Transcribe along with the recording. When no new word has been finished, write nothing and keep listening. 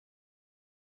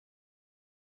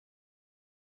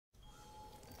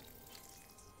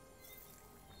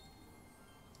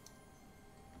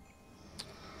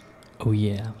Oh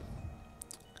yeah.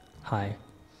 Hej,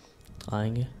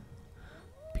 drenge,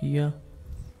 piger.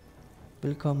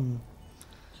 Velkommen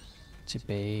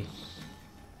tilbage.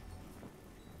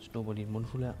 Snupper din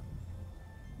mundfuld her.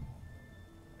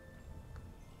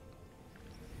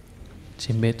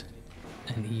 Til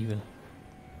MediEvil.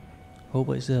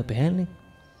 Håber I sidder i behandling.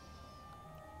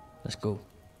 Let's go.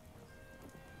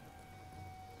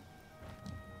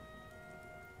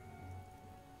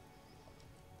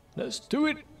 Let's do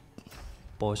it,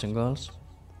 boys and girls.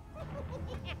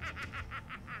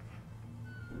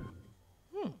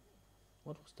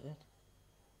 What was that?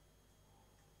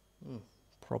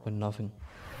 Probably nothing.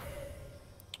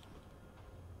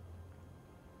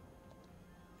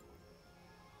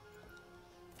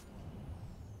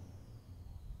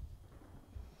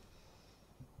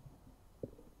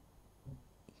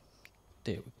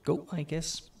 There we go, I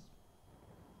guess.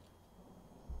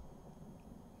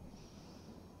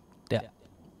 Der.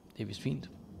 Det er vist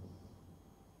fint.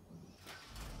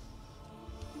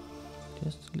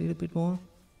 Just a little bit more.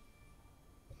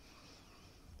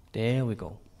 There we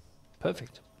go.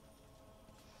 Perfect.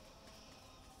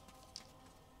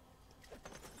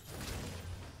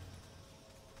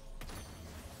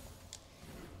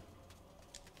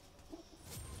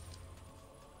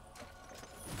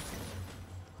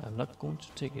 I'm not going to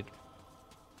take it.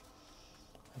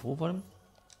 I brug for dem?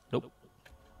 Nope.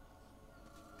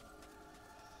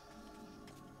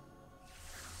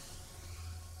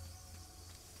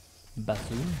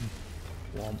 Bassoon.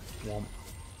 Womp, womp.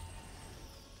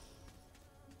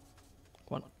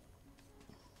 Come on.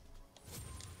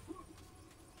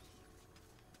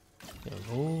 There we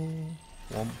go.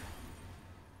 Womp.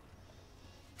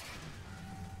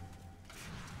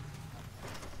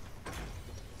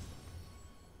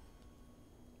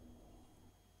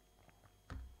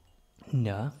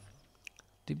 Ja,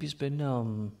 det bliver spændende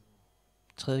om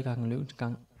tredje gang løbens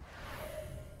gang,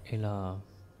 eller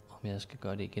om jeg skal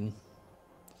gøre det igen,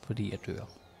 fordi jeg dør.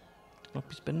 Det nok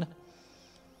blive spændende.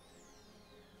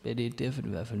 Ja, det er derfor i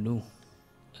hvert fald nu,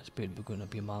 at spillet begynder at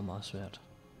blive meget, meget svært.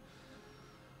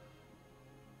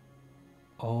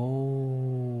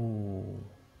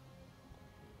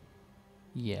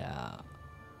 Ja,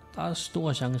 der er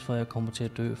stor chance for, at jeg kommer til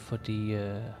at dø, fordi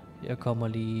jeg kommer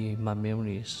lige my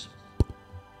memories.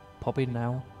 Pop it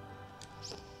now.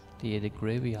 Det er The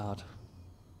Graveyard.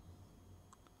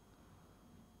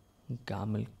 En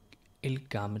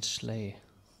gammelt slag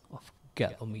of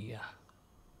Galomia.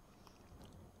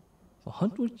 For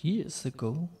 100 years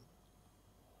ago.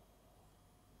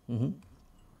 Nå,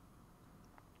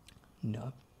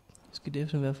 det skal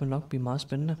det i hvert fald nok blive meget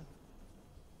spændende.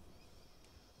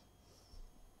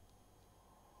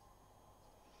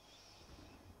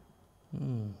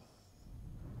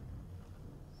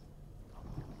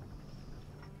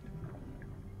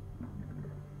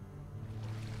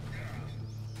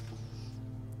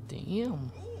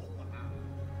 Damn.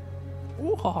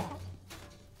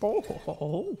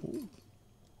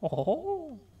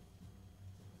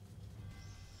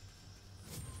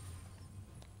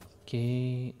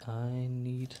 Okay, I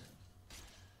need...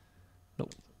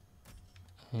 Nope.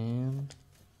 And...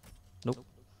 Nope.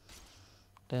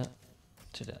 Der.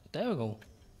 Til der. There we go.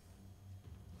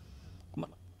 Come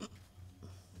on.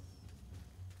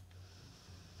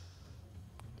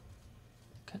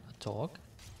 Can I talk?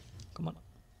 Come on.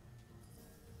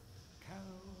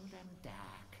 Cold and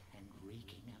dark and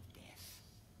reeking of death.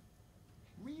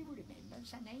 Reeve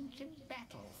remembers an ancient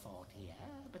battle fought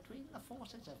here between the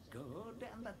forces of good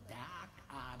and the dark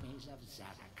armies of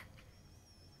Zarak.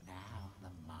 Now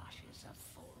the marshes are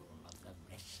full of the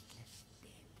restless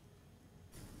dead.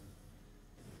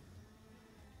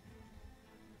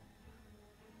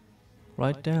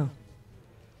 Right there.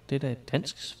 Det er da et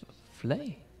dansk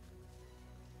flag.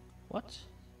 What?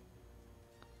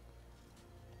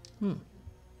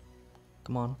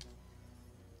 Come on.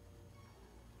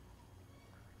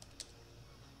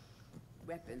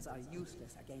 Weapons are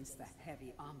useless against the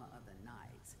heavy armor of the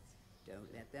knights.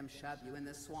 Don't let them shove you in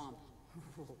the swamp.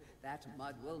 That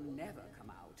mud will never come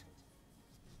out.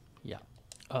 Yeah.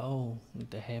 Oh,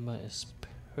 the hammer is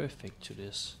perfect to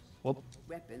this. Whoop.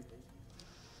 Weapon.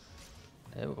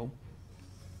 There we go.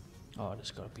 Oh, this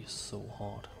is gonna be so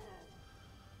hard.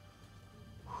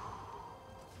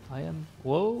 I am.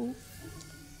 Whoa.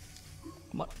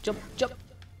 Come on, jump, jump.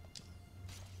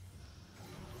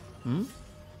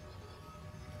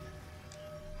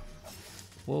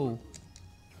 Whoa.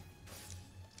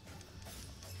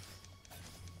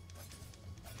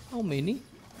 How many?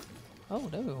 Oh,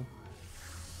 there we go.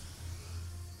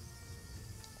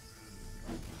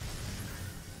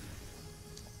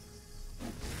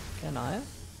 Can I?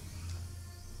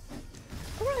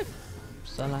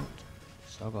 Så langt.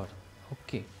 Så godt.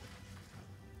 Okay.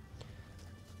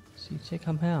 Så tjek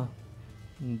ham her.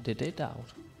 The Dead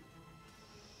Out.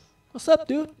 What's up,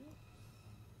 dude?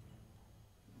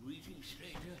 Greetings,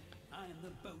 stranger. I am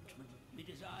the boatman. It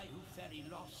is I who ferry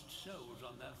lost souls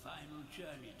on their final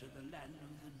journey to the land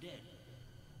of the dead.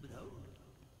 But hold,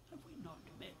 have we not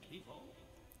met before?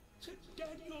 Sir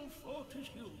Daniel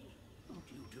Fortescue, not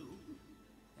you too?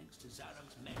 Thanks to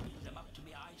Zarok's mending them up to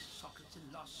be eye sockets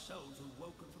and lost souls who've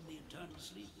woken from the eternal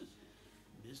sleep.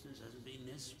 Business hasn't been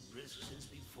this brisk since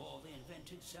before they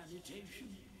invented sanitation.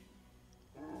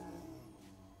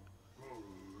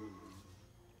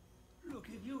 Look,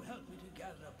 if you help me to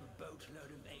gather up a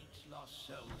boatload of 8 lost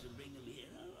souls and bring them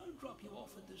here, I'll drop you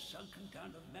off at the sunken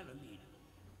town of Melamine.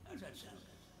 How's that sound?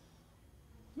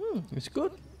 It's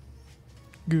good.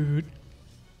 Good.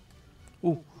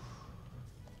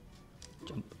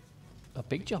 Jump. A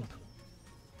big jump.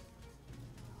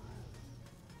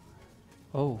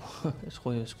 Oh, jeg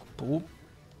tror jeg skulle bruge.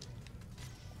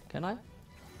 Can I?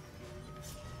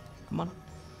 Come on.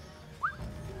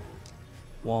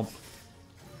 Womp.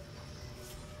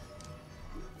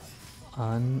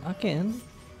 And again.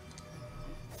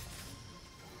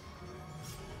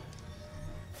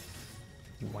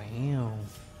 Wow.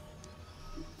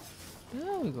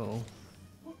 There we go.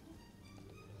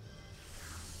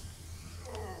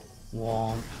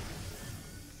 Womp.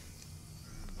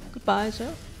 Goodbye,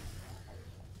 sir.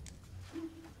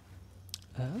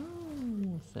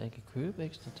 Så jeg kan købe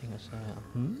ekstra ting og sager.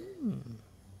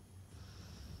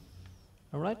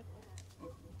 Alright.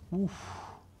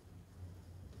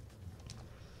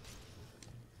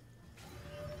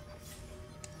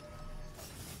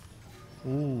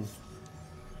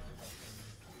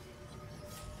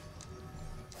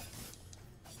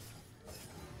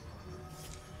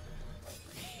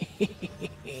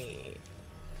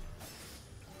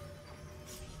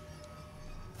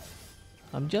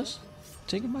 I'm just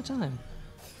taking my time.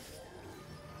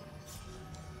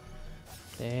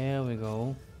 There we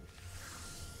go.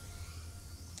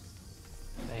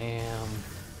 Bam.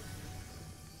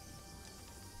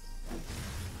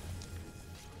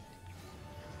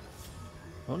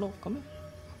 Oh no, come here.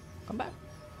 Come back.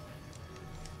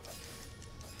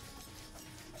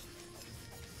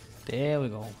 There we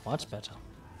go. Much better.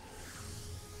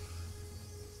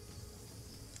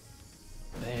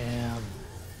 Bam.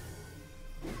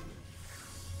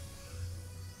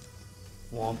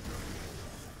 Womp.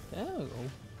 There we go.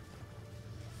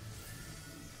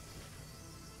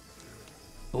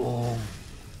 Boom.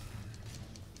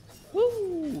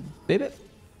 Woo, baby.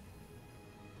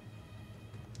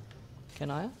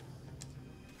 Can I?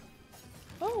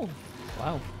 Oh,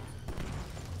 wow.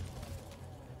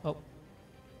 Oh.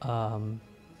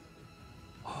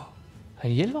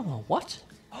 Han hjælper mig. What?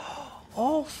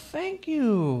 Oh, thank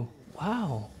you.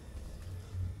 Wow.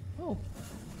 Oh.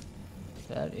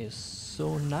 That is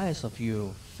so nice of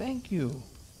you. Thank you.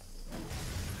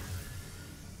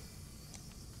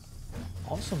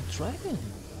 Awesome dragon.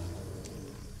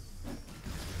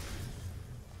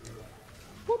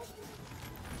 Whoop.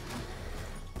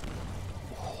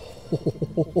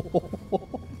 Oh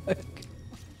my God.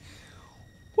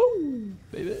 Woo,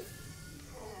 baby.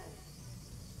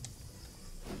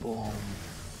 Boom.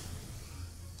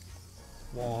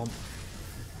 Womp.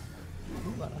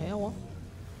 Hvad er der herovre?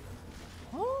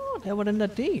 Der var den der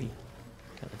del.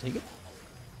 Kan jeg take it?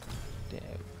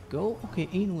 There we go. Okay,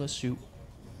 1 ud af 7.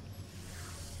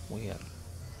 Weird.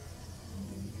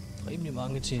 Rimelig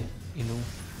mange til endnu.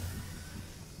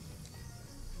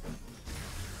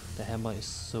 The hammer is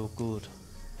so good.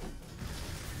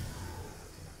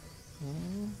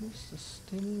 Hvis der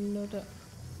stiller der.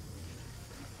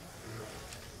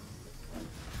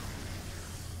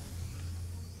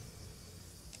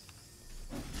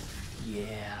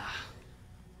 Yeah.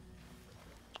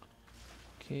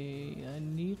 Okay, I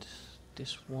need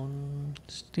this one.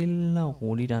 Stille og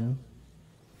roligt, Dan.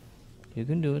 You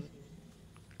can do it.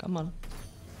 Come on.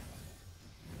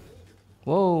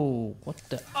 Whoa, what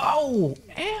the? Oh,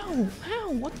 ow,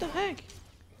 ow, what the heck?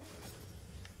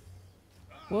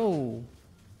 Whoa.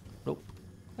 Nope.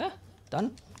 Ah,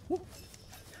 done.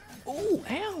 Oh,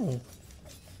 ow.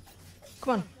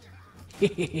 Come on.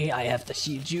 I have to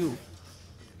shield you.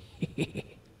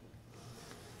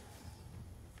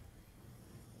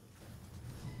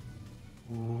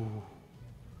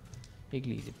 Ikke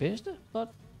lige det bedste, but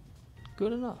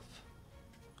good enough.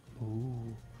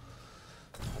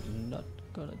 I'm not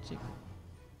gonna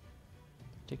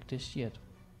take this yet.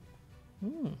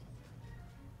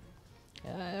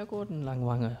 Ja, jeg går den lange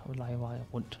vej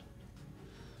rundt.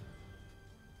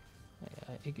 Jeg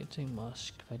har ikke tænkt mig at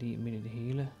skvatte i midt i det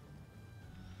hele.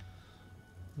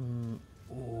 Oh.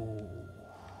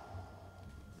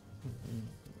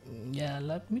 Yeah,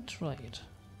 let me try it.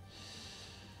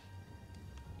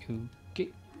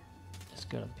 Okay, it's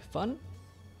gonna be fun.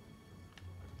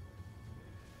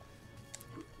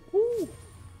 Ooh.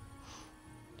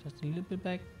 Just a little bit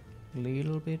back,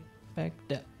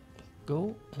 there.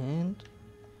 Go and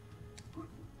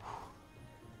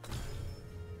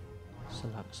så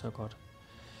langt, så godt.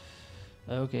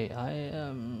 Okay, I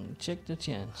check the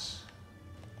chance.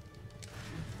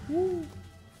 Woo.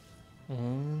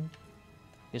 And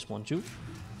this one too.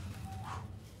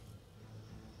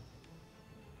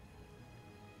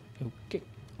 Okay.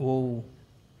 Wow.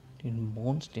 Det er en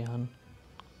morgenstjerne.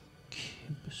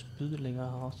 Kæmpe spyd ligger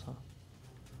her også.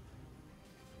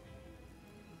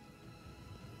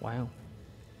 Wow.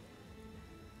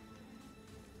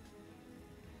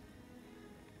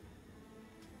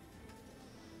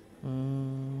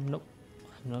 Nope.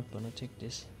 I'm not gonna take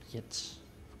this yet.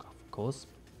 Of course.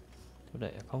 Det var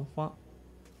der jeg kom fra.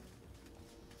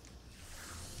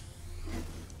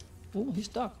 He's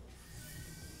stuck.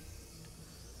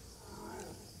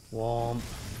 Warm.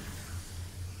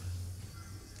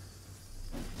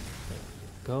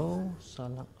 Go. Så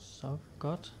langt, så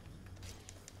godt.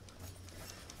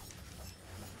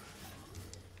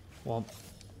 Warm.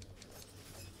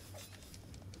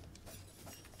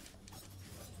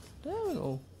 There we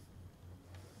go.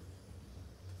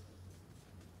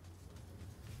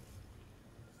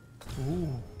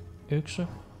 Økse.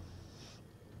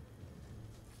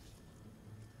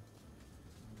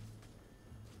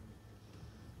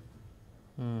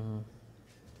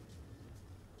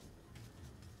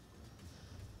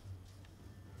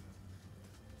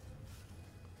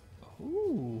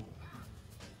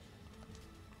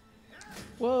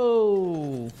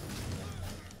 Whoa.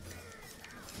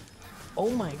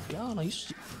 Oh my god, are you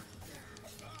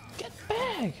get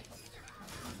back!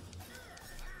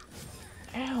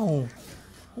 Ow!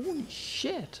 Holy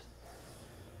shit!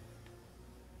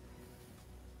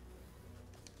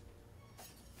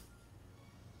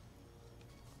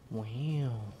 Wow.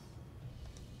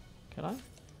 Can I?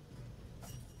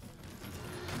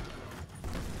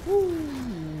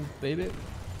 Woo, baby.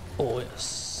 Jeg er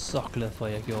så glad for,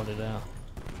 at jeg gjorde det der.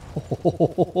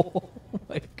 Oh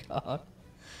my god.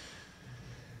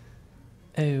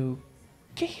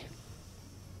 Okay.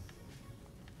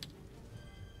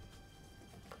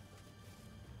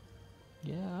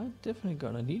 Yeah, I'm definitely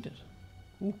gonna need it.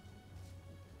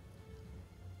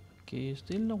 Okay,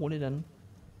 stille og roligt an.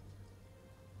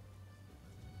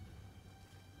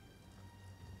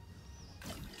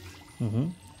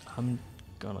 I'm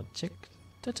gonna check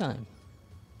the time.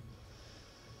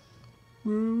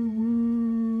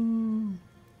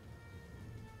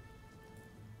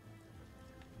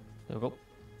 There we go.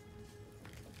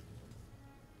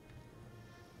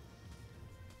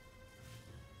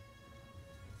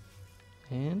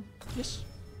 And yes.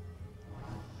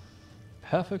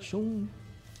 Perfektion.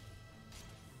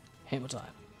 Hammer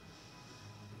time.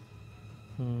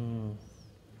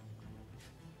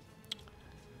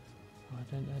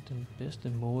 Hvordan er den bedste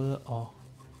måde at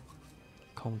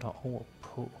komme derover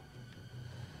på?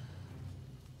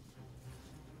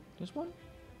 This one?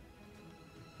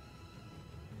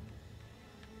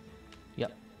 Ja.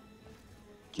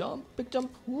 Jump, big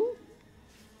jump.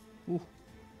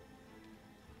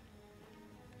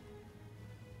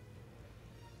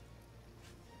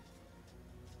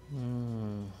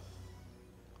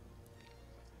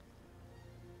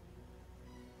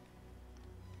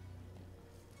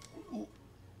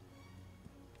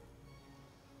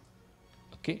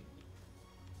 Okay.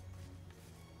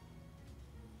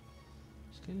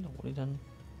 Stille og roligt den.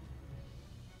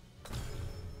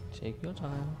 Take your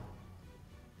time.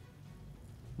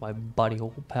 My body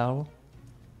hold power.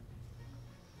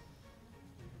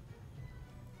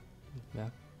 Very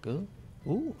good.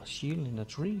 A shield in a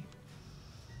tree.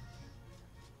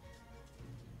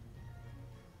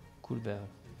 Kunne være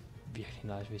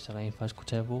virkelig nice, hvis jeg rent faktisk kunne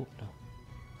tage våbner.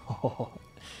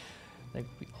 That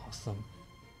could be awesome.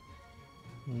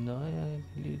 Nå, jeg er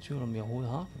lidt i tvivl om jeg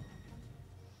overhovedet har den.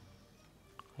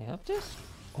 I have this?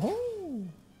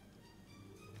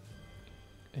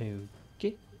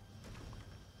 Okay.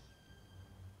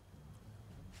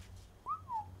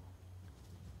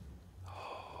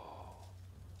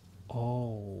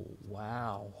 Oh,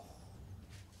 wow.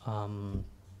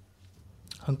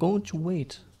 I'm going to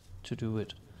wait to do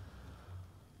it.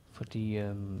 Fordi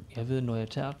jeg ved, når jeg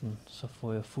tager den, så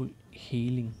får jeg fuld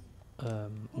healing.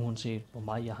 Uanset hvor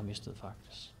meget jeg har mistet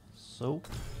faktisk. So.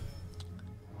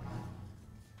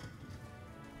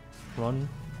 Run.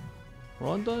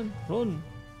 Run then. Run.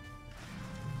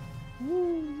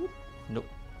 Woo. Nope.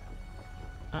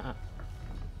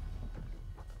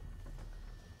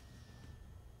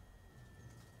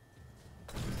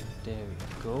 There we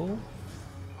go.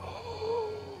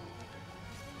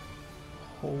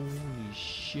 Holy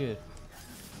shit.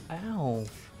 Ow.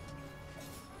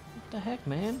 What the heck,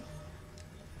 man?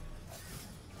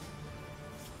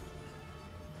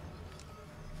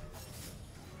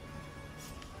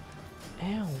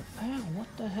 Ow, ow, what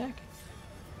the heck?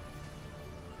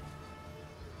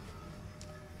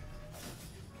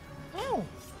 Ow!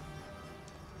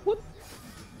 What?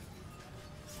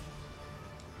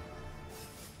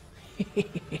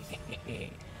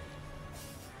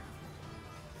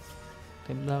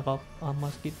 Dem der råb og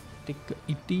måske det gør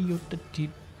idioter tit.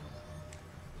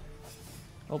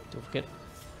 Det var forkert.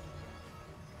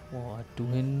 Hvor er du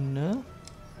henne?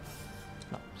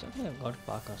 Nå, så kan jeg godt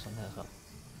bare gøre sådan her så.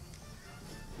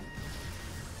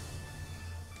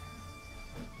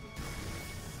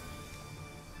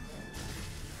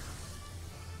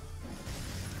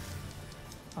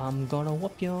 I'm gonna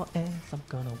whoop your ass, I'm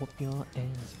gonna whoop your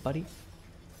ass, buddy.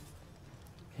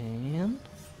 And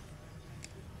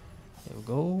there we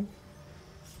go.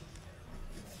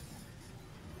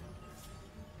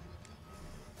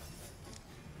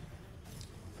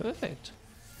 Perfect.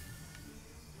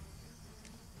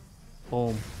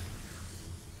 Boom.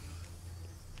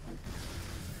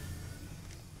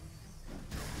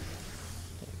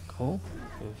 There we go.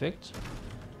 Perfect.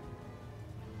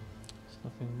 There's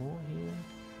nothing more here.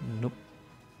 Nope.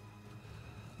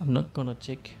 I'm not gonna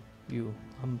check you.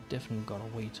 I'm definitely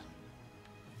gonna wait.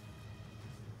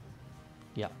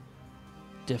 Yeah.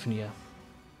 Definitely, yeah.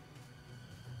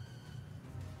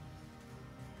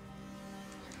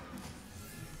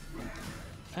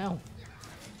 Ow.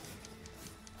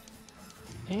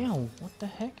 Ow, what the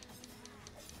heck?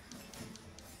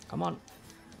 Come on.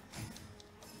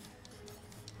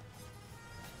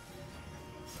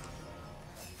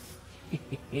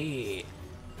 Hehehe.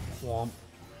 Womp.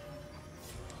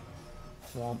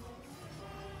 Womp.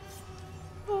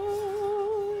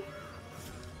 Oh.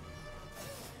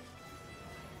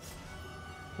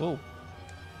 Whoa.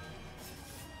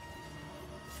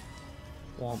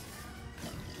 Womp.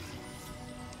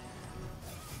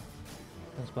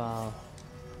 Lad os bare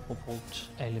få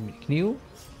brugt alle mine knive.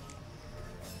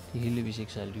 De er heldigvis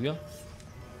ikke særlig dyre.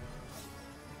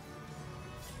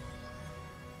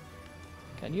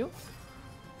 Can you?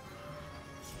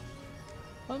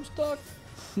 I'm stuck.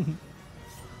 There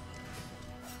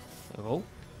we go.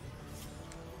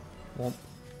 Womp.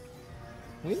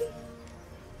 Really?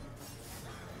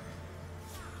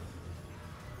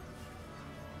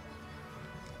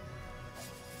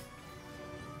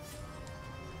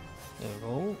 There we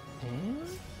go. And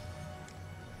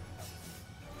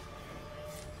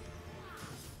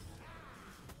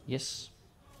yes.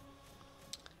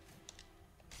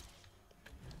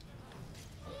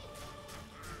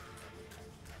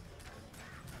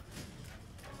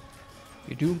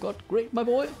 You do got great, my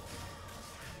boy.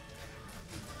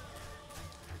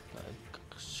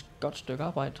 Godt stykke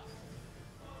arbejde.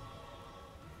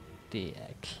 Det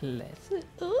er klasse.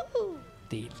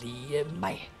 Det er lige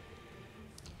mig.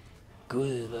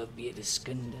 Gud, hvor bliver det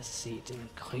skønt at se den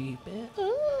krybe.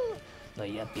 Når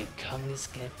jeg bliver konge,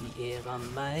 skal de ære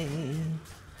mig.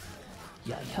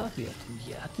 Jeg har hørt en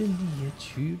hjertelige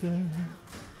type.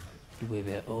 Du vil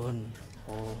være ond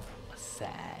og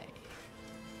sej.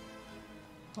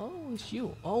 Oh, it's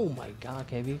you. Oh my god,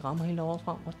 kan vi ikke ramme helt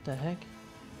overfra? What the heck?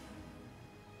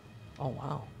 Oh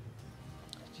wow.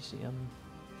 De ser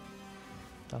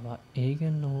der var ikke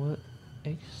noget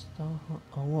ekstra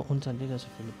herovre, undtagen det der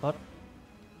selvfølgelig bot.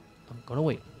 I'm gonna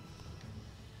wait.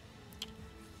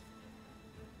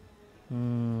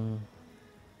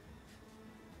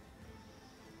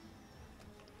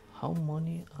 How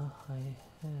money I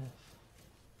have?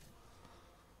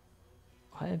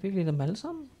 Har jeg virkelig dem alle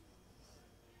sammen?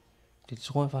 Det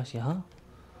tror jeg faktisk, jeg har.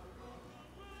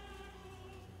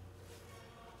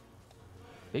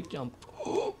 Big jump.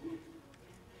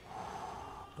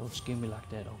 Don't skip me like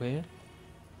that, okay?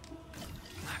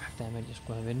 Dammit, jeg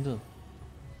skulle have ventet.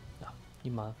 Ja,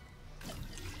 lige meget.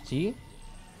 Sige.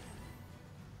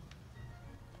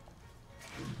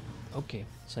 Okay,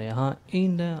 så jeg har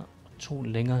en der og to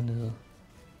længere nede.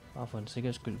 Bare for en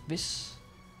sikkerheds skyld, hvis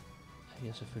at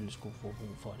jeg selvfølgelig skulle få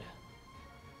brug for det.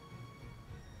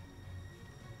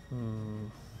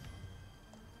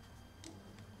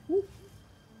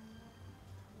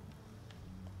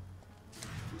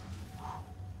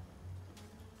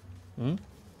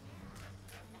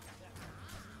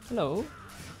 Hello.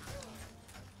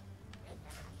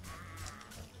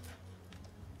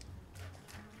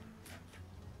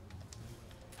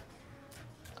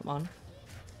 Come on.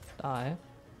 Die.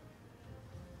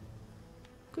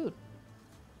 Good.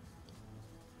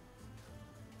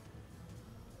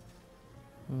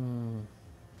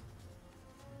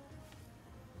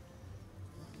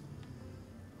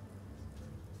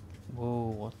 Whoa,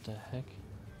 what the heck?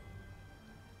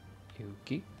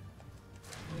 Okay.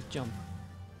 Jump.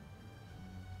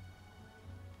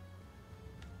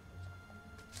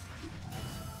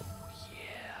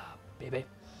 Yeah, baby.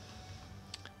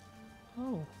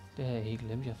 Oh, det havde jeg helt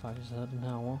glemt, jeg faktisk havde den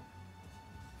her over.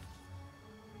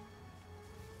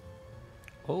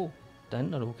 Oh,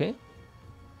 Dan, er du okay?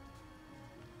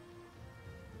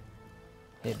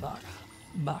 Hey,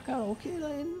 Bakker, er du okay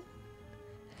derinde?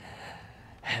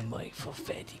 Han må ikke få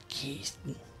fat i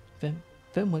kisten.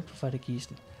 Hvem må ikke få fat i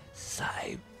kisten?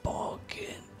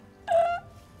 Cyborgen.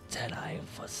 Tag dig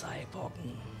for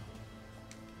cyborgen.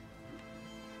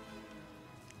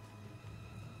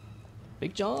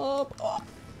 Big jump! Oh.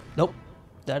 Nope,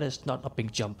 that is not a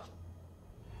big jump.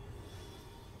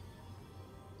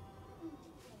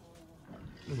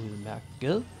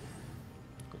 Udmærket.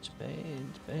 Gå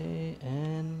tilbage,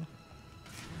 and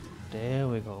there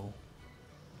we go.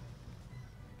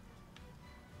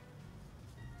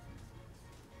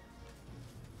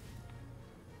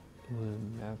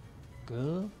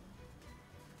 Udmærket.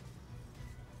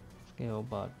 Skal jeg jo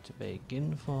bare tilbage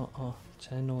igen for at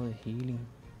tage noget healing.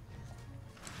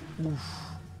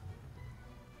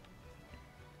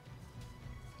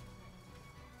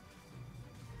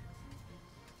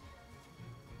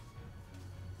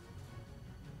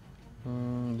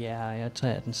 Ja, jeg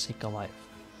tager den sikre vej.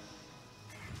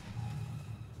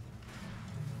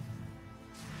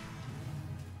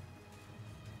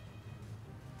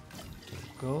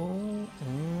 Go,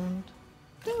 and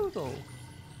there we go.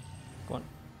 Go on.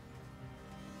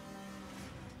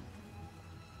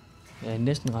 Jeg er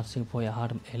næsten ret sikker på, at jeg har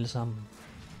dem alle sammen.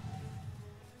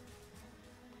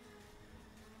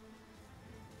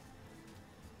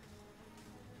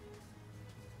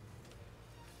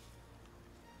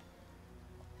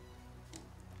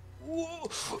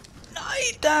 Nej,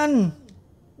 Dan!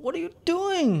 What are you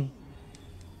doing?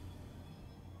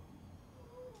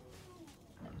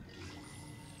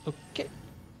 Okay.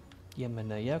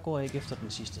 Jamen, jeg går ikke efter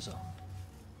den sidste så.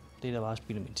 Det er da bare at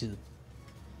spille min tid.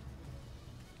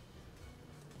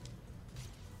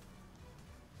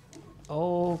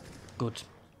 Oh, good.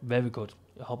 Very good.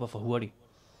 Jeg hopper for hurtigt.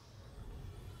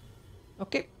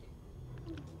 Okay.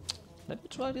 Let me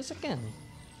try this again.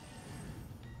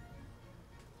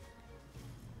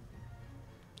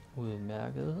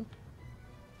 Udmærket.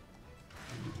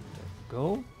 There we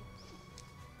go.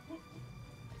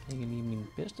 Ikke lige min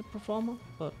bedste performer,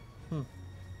 but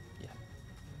ja.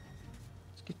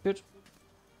 Skidt pyt.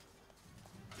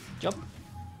 Jump.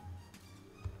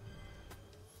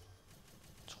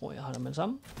 Tror jeg har dem alle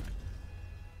sammen.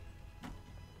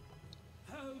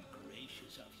 How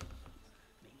gracious of you.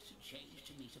 Makes a change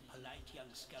to meet a polite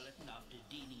young skeleton after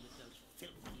dealing with those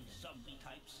filthy zombie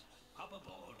types. Hop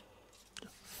aboard.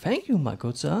 Thank you, my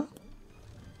good sir.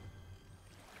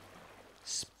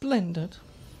 Splendid.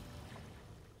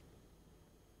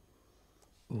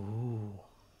 Ooh.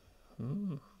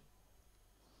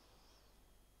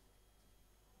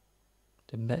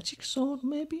 The magic sword,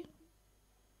 maybe?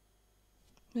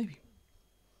 Maybe.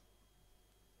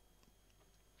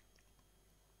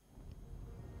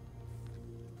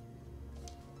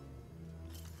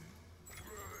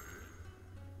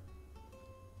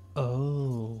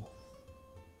 Oh.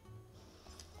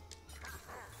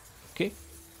 Okay.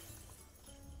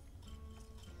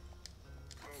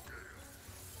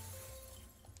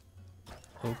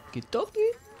 Okie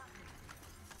dokie.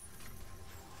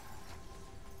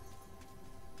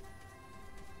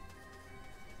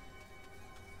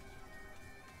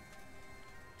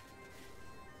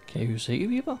 Kan you se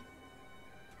Viber?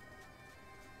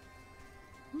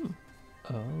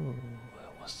 Oh,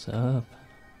 what's up?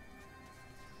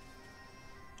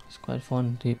 It's quite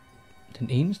fun. Det er den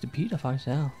eneste pige, der faktisk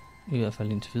er. I hvert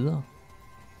fald indtil videre.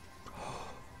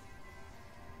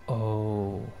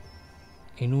 Oh.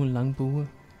 Endnu en lang bue.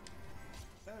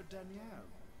 Oh, Danielle.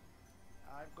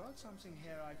 I've got something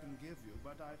here I can give you,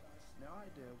 but I've no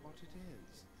idea what it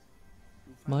is.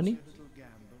 You fancy Money? a little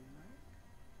gamble, no?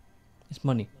 It's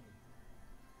money.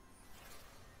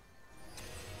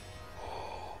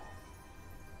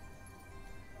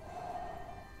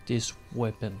 This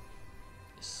weapon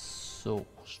is so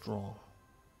strong.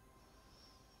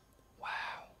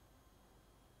 Wow.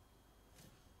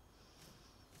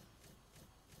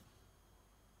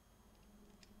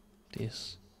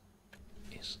 This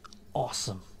is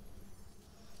awesome.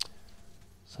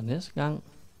 Så næste gang,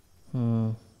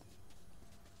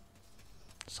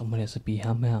 Så må det altså blive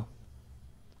ham her.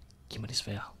 Giv mig det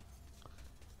svære.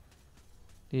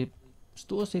 Det er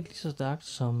stort set lige så stærkt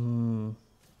som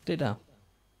det der.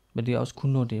 Men det er også kun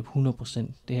når det er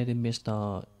 100%. Det her det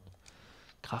mister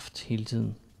kraft hele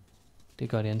tiden. Det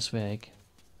gør det ansvær ikke.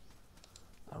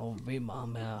 Er du ved meget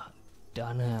med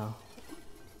den her?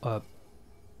 Og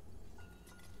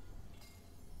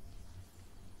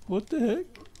what the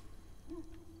heck?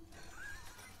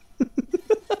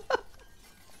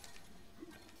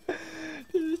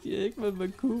 Det vidste jeg ikke, hvad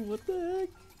man kunne. What the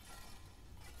heck?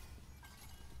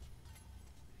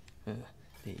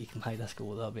 Det er ikke mig, der skal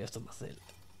rydde op efter mig selv.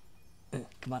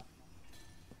 Come on.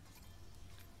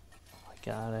 Oh my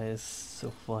god, that is so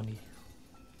funny.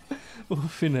 Hvorfor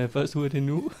finder jeg først ud af det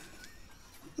nu?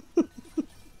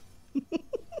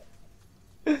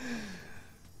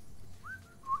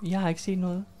 Jeg har ikke set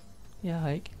noget. Jeg har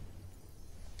ikke.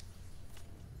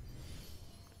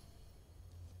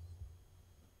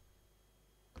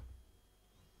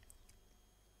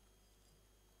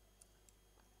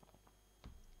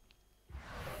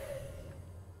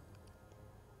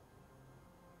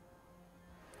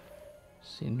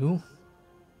 Se nu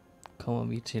kommer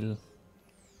vi til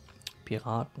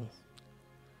piraten.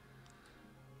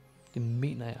 Det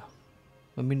mener jeg.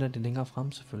 Hvad mindre det længere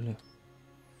frem selvfølgelig.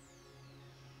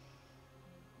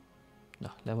 Nå,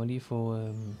 lad mig lige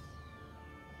få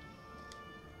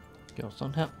gjort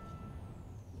sådan her.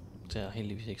 Det tager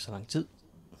heldigvis ikke så lang tid.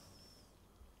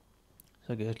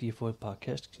 Så kan jeg lige få et par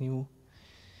kastknive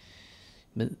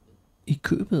med i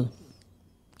købet.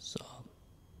 Så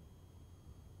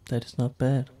that is not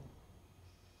bad.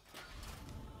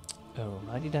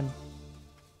 Alrighty then.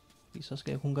 Fordi så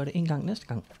skal jeg kun gøre det en gang næste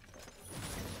gang.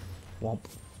 Womp.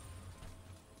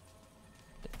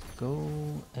 Let's go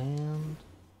and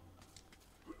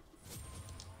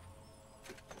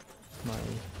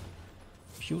my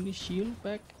puny shield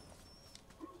back.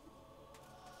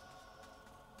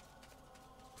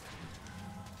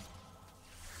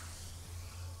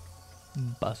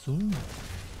 Bazoom.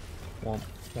 Womp,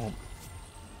 womp.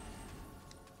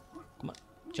 Come on,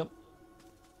 jump.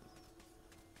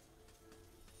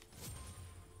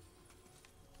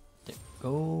 There we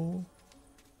go.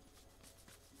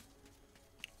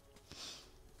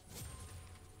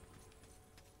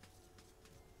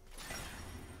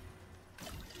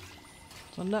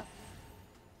 Sådan der.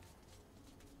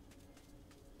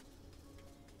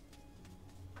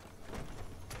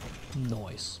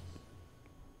 Nice.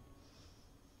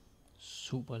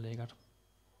 Super lækkert.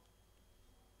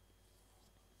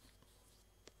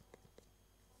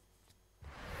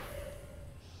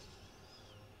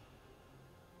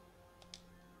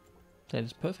 That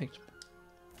is perfect.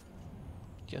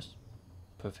 Just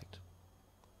perfect.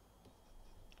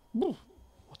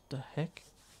 What the heck?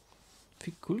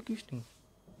 Fik kuldegysning.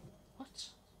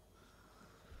 What?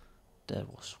 That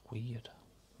was weird.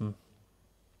 Jeg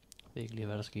ved ikke lige,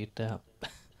 hvad der skete der.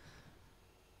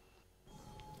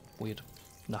 Weird.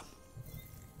 Nå.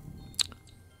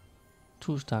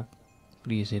 Tusind tak,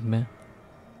 fordi I set med.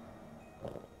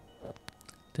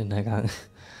 Den her gang.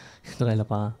 Jeg driller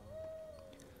bare.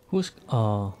 Husk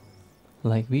at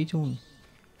like videoen.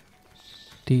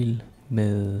 Del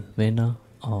med venner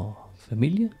og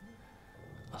familie.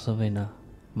 Og så vender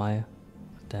mig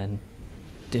og Dan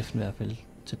i hvert fald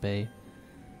tilbage.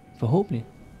 Forhåbentlig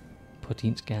på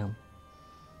din skærm.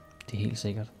 Det er helt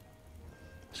sikkert.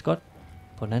 Skot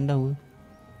på den anden derude.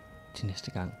 Til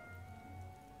næste gang.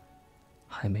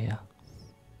 Hej med jer.